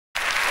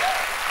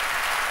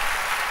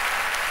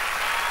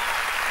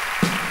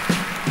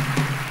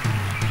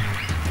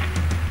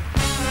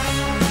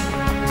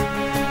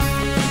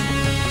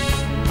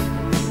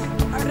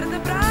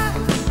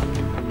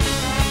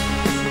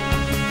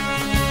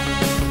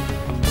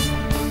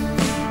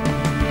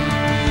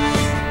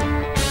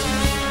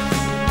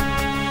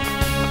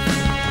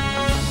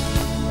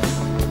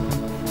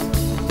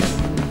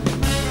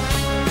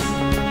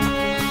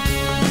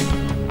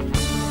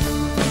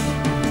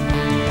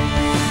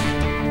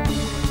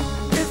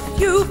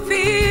you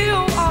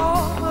feel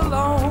all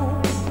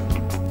alone,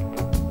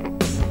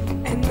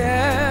 and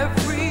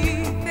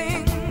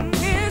everything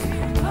is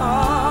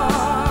hard.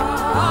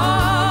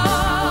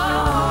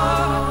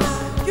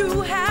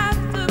 You have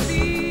to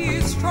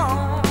be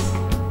strong,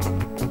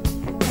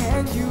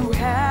 and you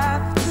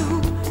have to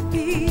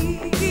be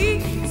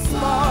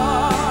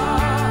smart.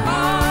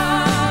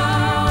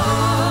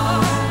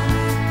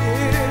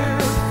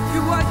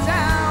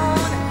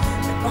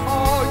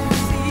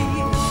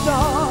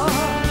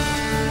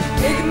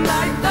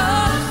 Ignite the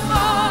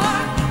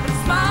spark and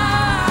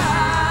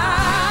smile,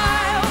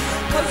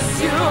 'cause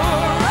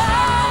you're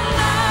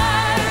alive.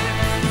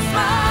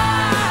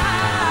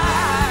 Smile,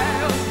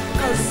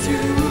 'cause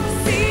you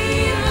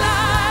see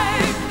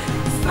life.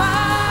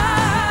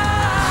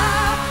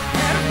 Smile,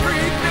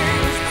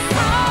 everything's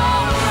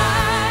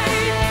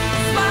alright.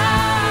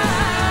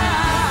 Smile,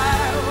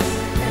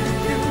 and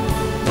you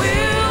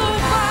will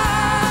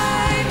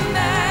find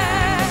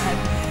that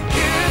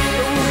if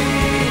we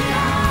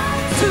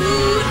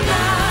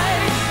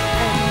tonight,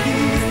 at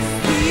least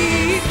we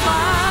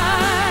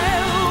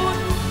smile,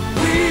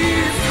 we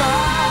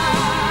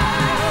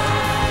smile.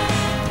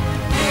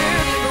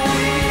 If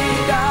we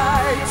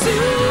die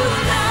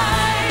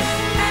tonight,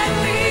 at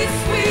least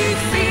we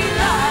see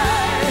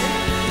life,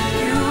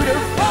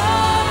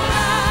 beautiful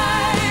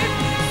life.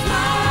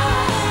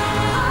 Smile.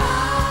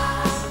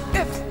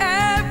 If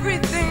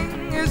everything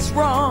is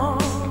wrong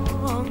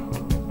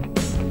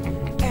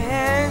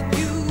and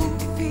you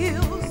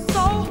feel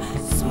so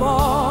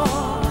small,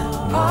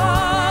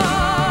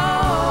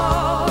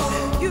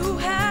 you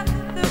have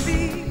to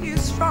be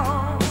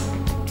strong,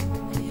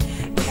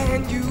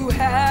 and you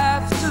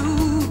have to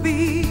be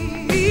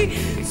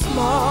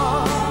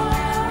smart.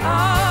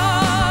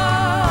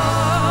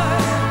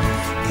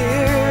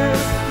 If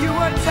you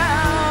are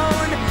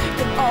down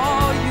and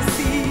all you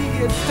see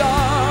is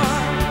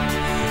dark,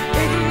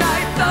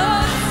 ignite the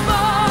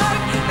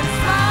spark and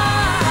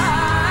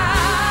smile,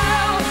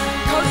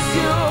 'cause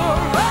you're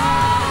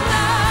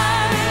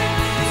alive.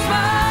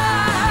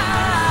 Smile,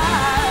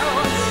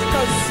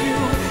 'cause you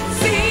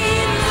see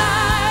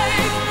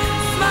life.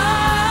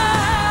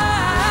 Smile,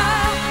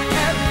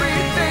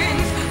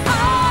 everything's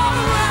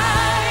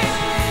alright.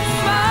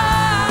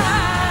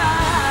 Smile,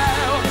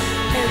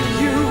 and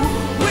you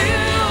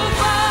will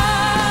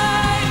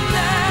find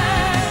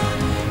that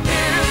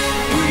if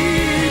we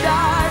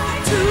die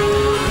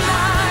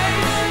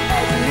tonight,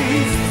 at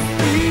least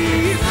we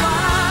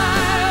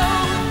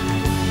smile.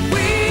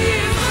 We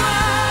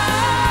smile.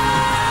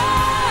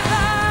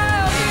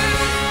 If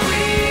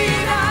we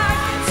die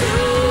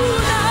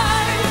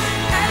tonight,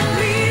 at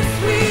least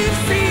we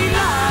see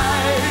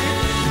life,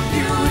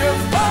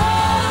 beautiful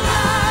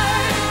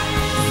life.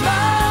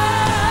 Smile.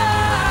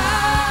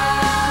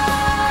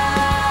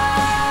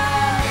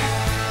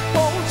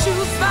 Won't you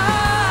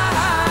smile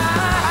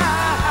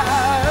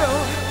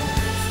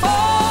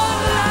for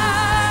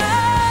life?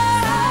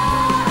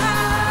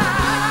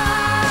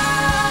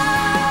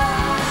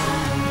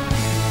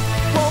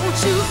 Won't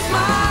you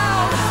smile?